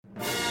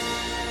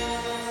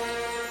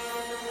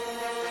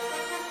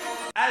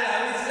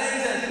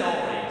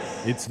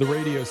It's the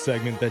radio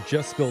segment that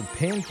just spilled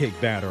pancake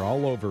batter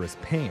all over his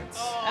pants.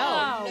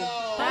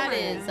 Oh, that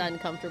is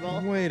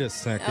uncomfortable. Wait a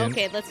second.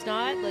 Okay, let's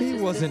not. He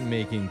wasn't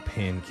making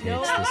pancakes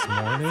Nope. this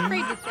morning.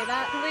 Afraid to say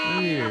that.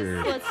 Please.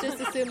 Weird. Let's just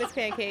assume it's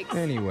pancakes.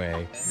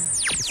 Anyway, the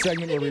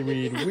segment where we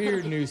read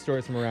weird news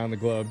stories from around the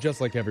globe,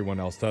 just like everyone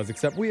else does,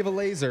 except we have a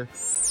laser,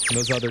 and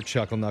those other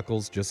chuckle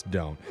knuckles just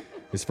don't.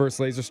 His first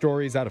laser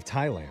story is out of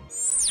Thailand.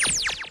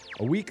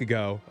 A week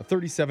ago, a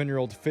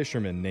 37-year-old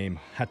fisherman named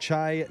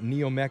Hachai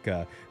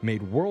Neomeka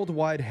made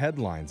worldwide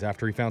headlines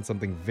after he found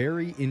something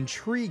very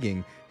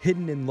intriguing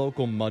hidden in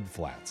local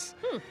mudflats.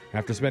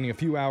 After spending a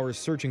few hours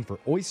searching for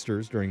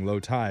oysters during low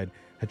tide,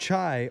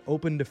 Hachai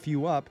opened a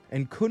few up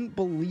and couldn't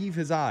believe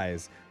his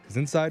eyes, because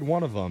inside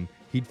one of them,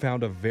 he'd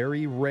found a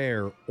very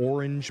rare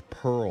orange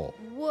pearl.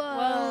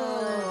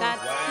 Whoa.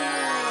 That's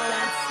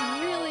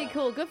That's really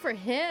cool. Good for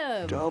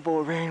him.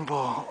 Double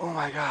rainbow. Oh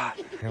my God.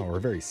 Or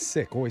a very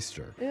sick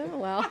oyster. Yeah,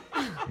 well.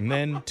 And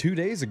then 2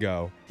 days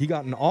ago, he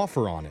got an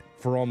offer on it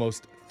for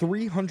almost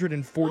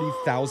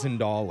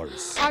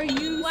 $340,000. Are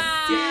you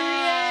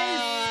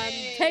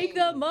serious? Take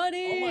the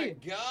money. Oh my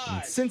God.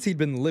 And since he'd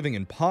been living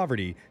in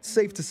poverty,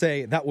 safe to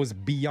say that was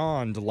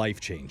beyond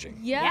life-changing.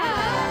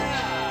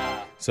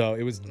 Yeah. So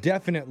it was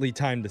definitely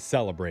time to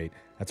celebrate.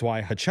 That's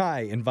why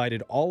Hachai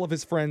invited all of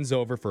his friends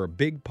over for a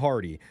big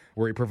party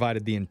where he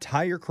provided the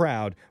entire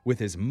crowd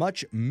with as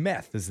much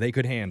meth as they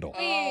could handle.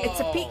 It's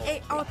a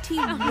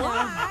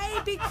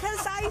P-A-R-T-Y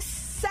because I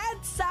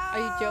said so. Are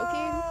you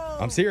joking?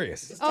 I'm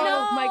serious.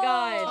 Oh my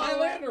God.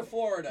 Thailand or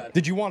Florida?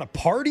 Did you want a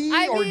party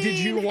I or did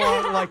you mean-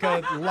 want like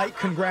a light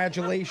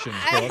congratulations,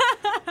 Brooke?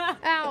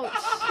 Ouch.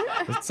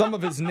 Some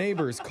of his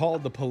neighbors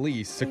called the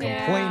police to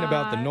complain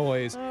about the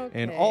noise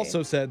and Okay.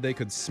 also said they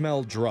could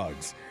smell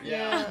drugs.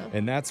 Yeah.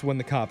 And that's when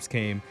the cops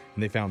came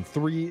and they found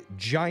 3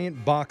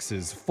 giant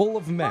boxes full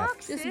of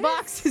meth Just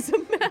boxes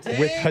of meth.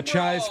 with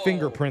Hachai's bro.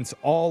 fingerprints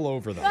all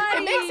over them.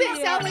 It makes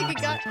it sound like he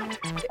got,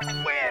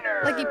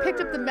 like he picked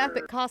up the meth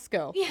at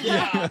Costco.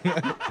 Yeah.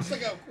 It's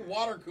like a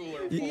water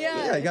cooler. Full.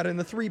 Yeah, he got it in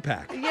the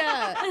 3-pack.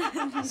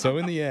 Yeah. So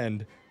in the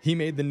end, he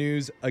made the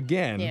news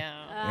again. Yeah.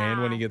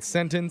 And when he gets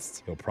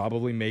sentenced, he'll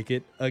probably make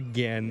it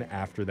again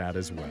after that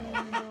as well.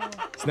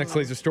 This next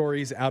laser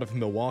story is out of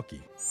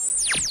Milwaukee.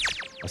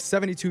 A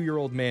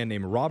 72-year-old man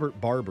named Robert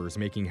Barber is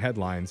making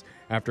headlines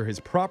after his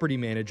property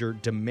manager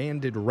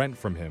demanded rent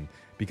from him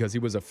because he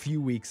was a few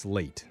weeks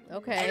late.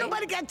 Okay. Ain't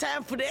nobody got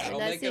time for that. Don't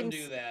That make them seems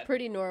do that.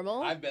 pretty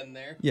normal. I've been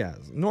there. Yeah,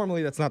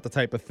 normally that's not the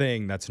type of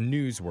thing that's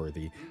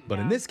newsworthy, but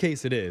in this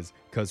case it is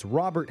because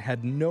Robert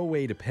had no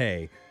way to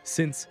pay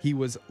since he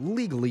was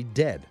legally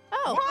dead.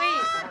 Oh,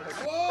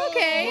 Whoa.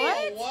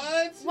 Okay.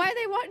 What? why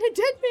they want a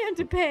dead man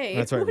to pay?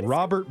 That's right.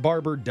 Robert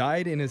Barber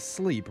died in his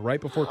sleep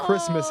right before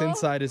Christmas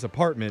inside his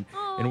apartment.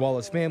 And while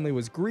his family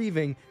was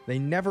grieving, they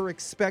never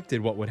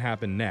expected what would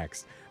happen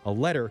next. A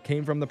letter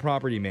came from the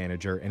property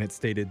manager, and it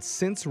stated,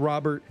 since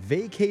Robert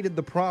vacated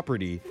the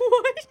property,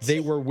 they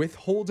were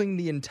withholding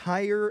the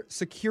entire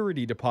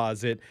security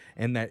deposit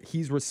and that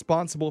he's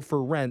responsible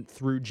for rent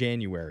through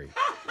January.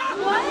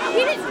 What? He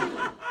didn't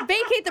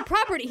vacate the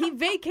property. He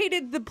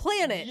vacated the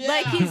planet. Yeah.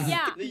 Like he's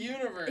The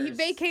universe. he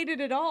vacated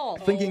it all.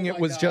 Thinking Oh it my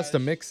was just a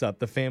gosh. mix-up,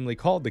 the family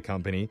called the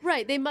company.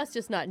 Right, they must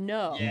just not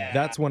know. Yeah.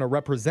 That's when a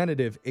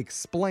representative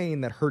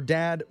explained that her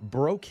dad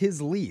broke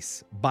his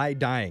lease by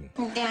dying.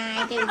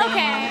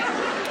 Okay.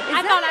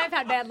 I thought I've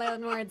had bad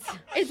landlords.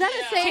 Is that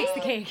a saying? Takes the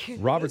cake.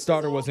 Robert's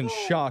daughter was in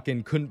shock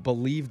and couldn't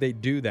believe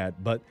they'd do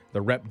that, but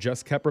the rep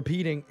just kept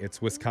repeating,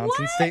 it's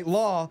Wisconsin state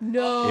law.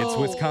 No. It's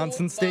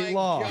Wisconsin state my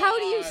law. God. How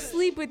do you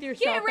sleep with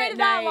yourself Get rid at of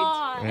that night?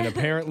 law. And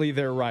apparently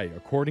they're right.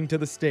 According to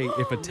the state,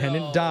 if a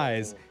tenant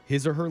dies,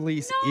 his or her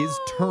lease is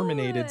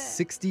terminated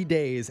 60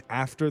 days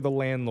after the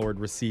landlord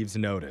receives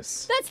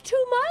notice. That's 2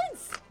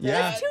 months. Yeah.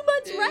 That's 2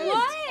 months Is rent.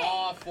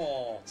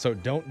 awful. So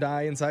don't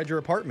die inside your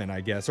apartment,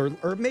 I guess. Or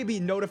maybe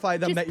notify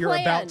them Just that you're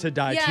plan. about to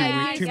die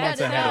Yeah, two you months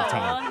gotta ahead of know.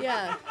 time.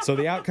 Yeah. So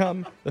the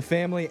outcome, the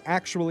family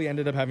actually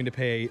ended up having to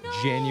pay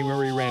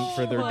January rent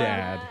for their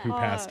dad, who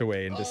passed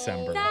away in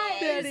December.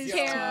 That is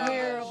Yeah.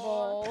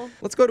 terrible.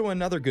 Let's go to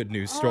another good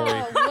news story.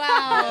 Oh, Oh,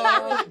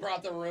 wow. really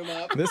brought the room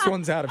up. This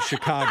one's out of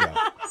Chicago.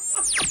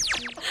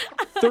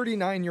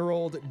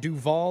 39-year-old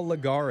Duval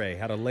Lagare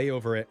had a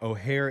layover at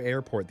O'Hare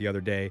Airport the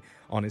other day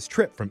on his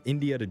trip from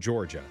India to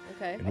Georgia.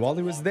 Okay. And while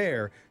he was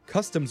there,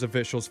 customs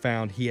officials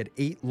found he had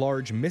 8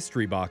 large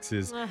mystery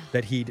boxes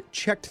that he'd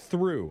checked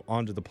through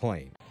onto the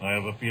plane. I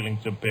have a feeling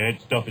some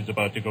bad stuff is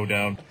about to go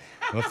down.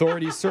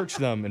 Authorities searched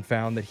them and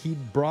found that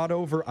he'd brought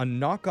over a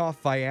knockoff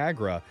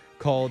Viagra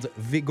called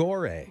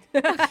Vigore.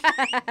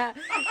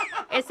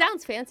 It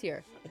sounds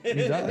fancier. He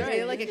does.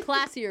 Right, like a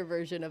classier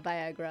version of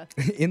Viagra.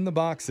 In the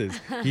boxes,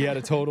 he had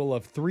a total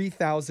of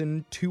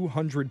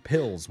 3,200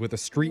 pills with a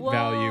street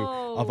value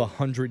of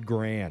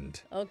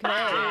 $100,000. Okay.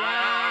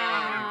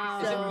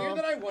 Is it So- weird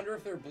that I wonder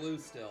if they're blue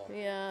still?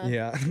 Yeah.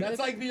 Yeah. That's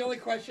like the only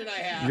question I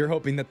have. You're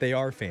hoping that they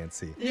are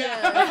fancy,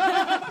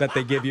 yeah. that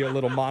they give you a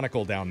little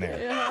monocle down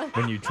there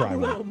when you try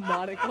Little one.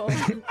 monocle.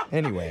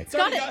 Anyway, It's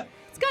already got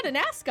got an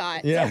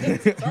ascot. Yeah.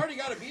 It's already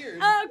got a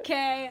beard.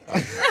 Okay.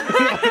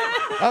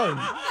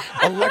 Oh,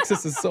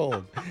 Alexis is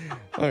sold.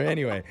 All right,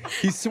 anyway,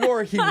 he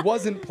swore he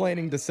wasn't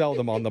planning to sell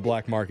them on the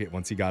black market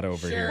once he got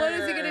over here. What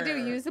is he going to do?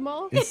 Use them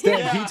all?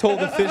 Instead, he told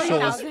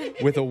officials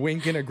with a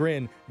wink and a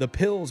grin the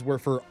pills were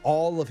for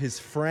all of his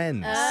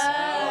friends. Oh,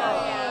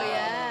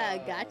 yeah.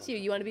 Got you.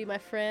 You want to be my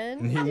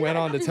friend? And he went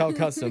on to tell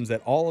Customs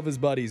that all of his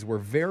buddies were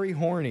very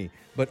horny,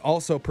 but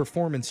also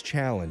performance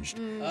challenged.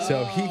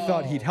 So he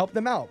thought he'd help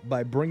them out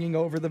by bringing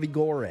over the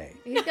Vigore.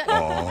 He's got,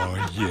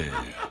 Oh,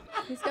 yeah.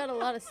 he's got a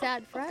lot of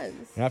sad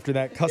friends. After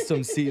that,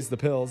 Customs seized the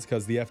pills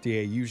because the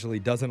FDA usually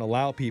doesn't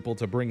allow people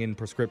to bring in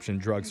prescription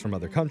drugs from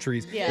other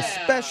countries, Yeah.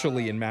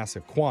 especially in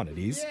massive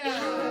quantities.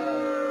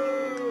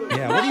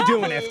 Yeah, what are you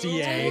doing,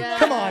 FDA?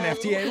 Come on,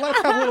 FDA. Let's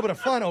have a little bit of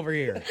fun over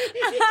here.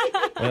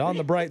 But on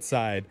the bright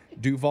side,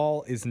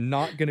 Duval is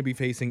not going to be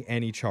facing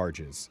any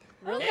charges.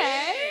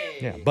 Okay.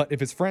 Yeah, but if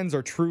his friends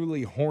are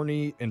truly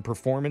horny and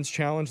performance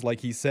challenged,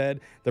 like he said,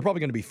 they're probably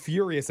going to be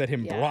furious at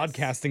him Yes.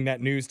 broadcasting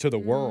that news to the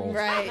world.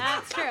 Right.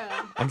 That's true.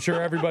 I'm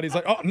sure everybody's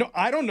like, oh, no,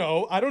 I don't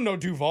know. I don't know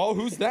Duval.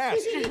 Who's that?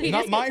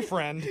 Not my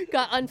friend.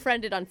 Got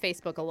unfriended on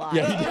Facebook a lot.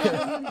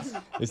 Yeah, he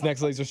did. This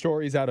next laser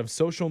story is out of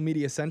Social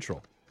Media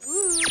Central.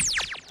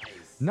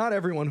 Not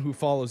everyone who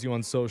follows you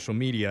on social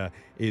media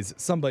is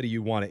somebody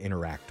you want to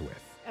interact with,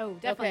 Oh,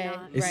 definitely Okay.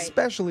 not. Right.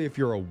 especially if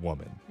you're a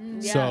woman.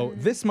 Yeah. So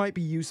this might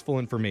be useful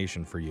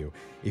information for you.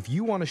 If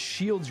you want to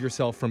shield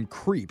yourself from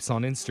creeps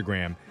on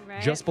Instagram,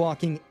 Right. just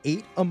blocking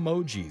 8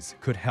 emojis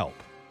could help.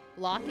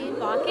 Blocking?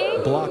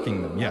 Blocking?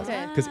 Blocking them, yes.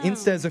 Okay. Because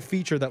Insta has a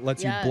feature that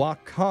lets Yeah. you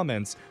block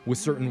comments with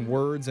certain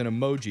words and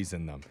emojis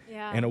in them.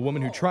 Yeah. And a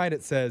woman who tried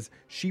it says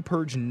she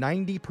purged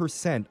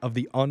 90% of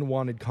the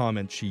unwanted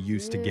comments she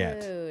used to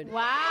get. Dude.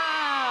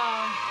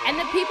 Wow. And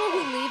the people who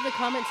leave the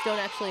comments don't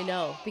actually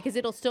know because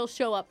it'll still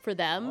show up for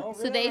them.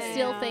 So they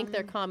still think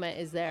their comment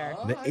is there.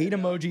 The 8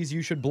 emojis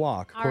you should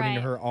block, All according to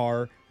right. her,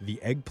 are the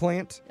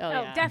eggplant, Oh, Oh,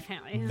 yeah.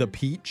 definitely. the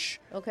peach,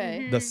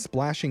 Okay. the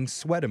splashing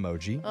sweat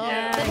emoji. Oh,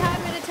 then how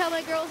am I going to tell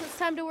my girls it's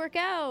time to work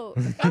out?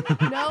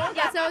 No?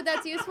 That's not what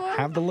that's used for?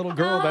 Have the little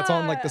girl that's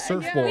on like the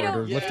surfboard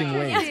or lifting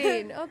weights.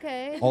 Interesting.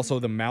 Okay. Also,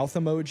 the mouth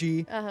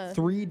emoji,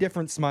 3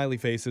 different smiley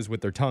faces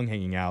with their tongue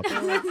hanging out,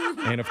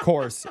 and of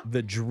course,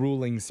 the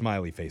drooling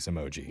smiley face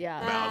emoji.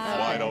 Yeah. Mouth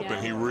wide open.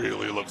 yeah. He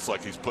really looks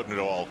like he's putting it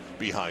all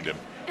behind him.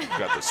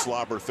 Got the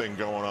slobber thing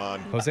going on.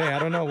 Jose, I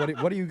don't know.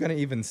 What are you going to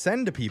even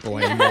send to people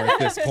anymore at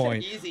this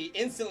point? Easy.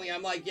 Instantly,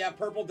 I'm like, yeah,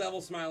 purple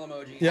devil smile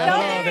emoji. Yeah,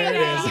 Okay, oh, there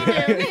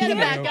yeah, it we is. gotta You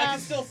back know. up.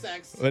 It's still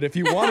sex. But if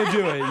you want to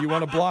do it, you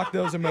want to block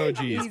those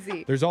emojis.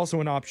 Easy. There's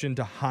also an option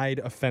to hide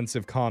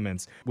offensive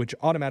comments, which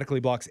automatically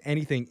blocks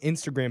anything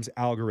Instagram's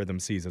algorithm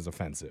sees as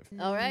offensive.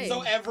 All right.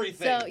 So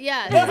everything. So,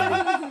 yeah.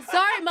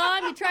 Sorry,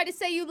 Mom. You tried to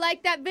say you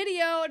liked that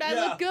video and I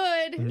Yeah. look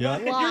good. Yeah.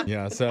 Block.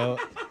 Yeah. So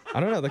I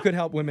don't know. That could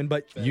help women,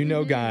 but you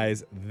know,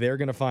 guys, they're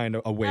going to find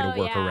a way to Oh,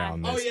 work yeah.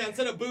 around Oh this. yeah,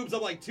 instead of boobs,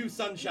 I'm like 2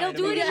 sunshine. They'll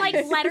do it in emojis.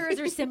 like letters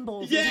or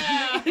symbols.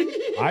 Yeah.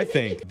 I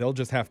think they'll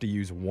just have to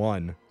use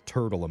one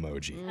turtle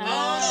emoji.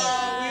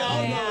 Oh, we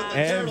all know what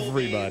the turtle means.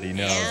 Everybody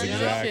knows Yeah,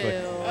 exactly.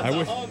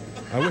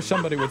 too. I wish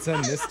somebody would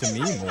send this to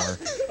me more.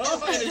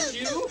 Oh, and a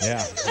shoe?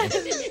 Yeah.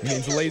 It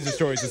means Laser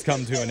Stories has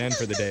come to an end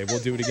for the day. We'll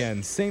do it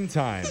again, same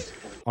time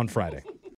on Friday.